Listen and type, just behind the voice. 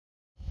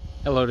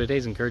Hello,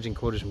 today's encouraging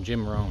quote is from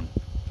Jim Rohn.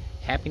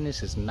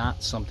 Happiness is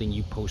not something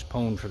you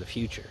postpone for the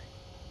future.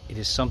 It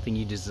is something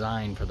you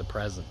design for the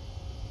present.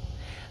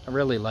 I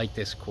really like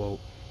this quote,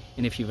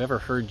 and if you've ever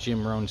heard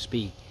Jim Rohn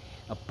speak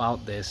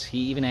about this, he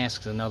even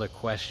asks another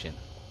question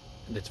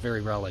that's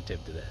very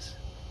relative to this.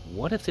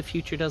 What if the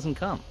future doesn't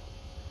come?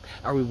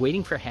 Are we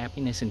waiting for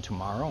happiness in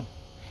tomorrow?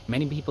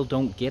 Many people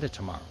don't get a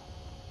tomorrow.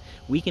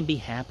 We can be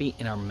happy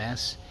in our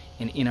mess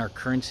and in our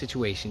current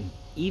situation,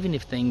 even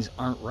if things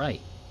aren't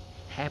right.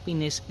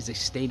 Happiness is a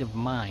state of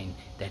mind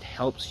that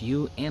helps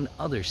you and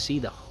others see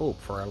the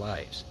hope for our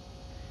lives.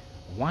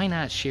 Why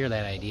not share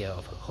that idea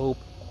of hope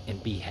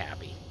and be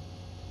happy?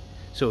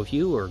 So if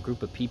you or a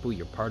group of people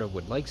you're part of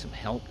would like some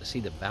help to see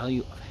the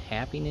value of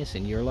happiness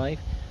in your life,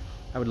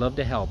 I would love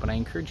to help, and I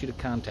encourage you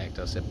to contact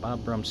us at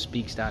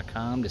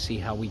bobbrummspeaks.com to see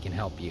how we can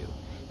help you.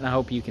 And I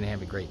hope you can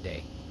have a great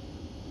day.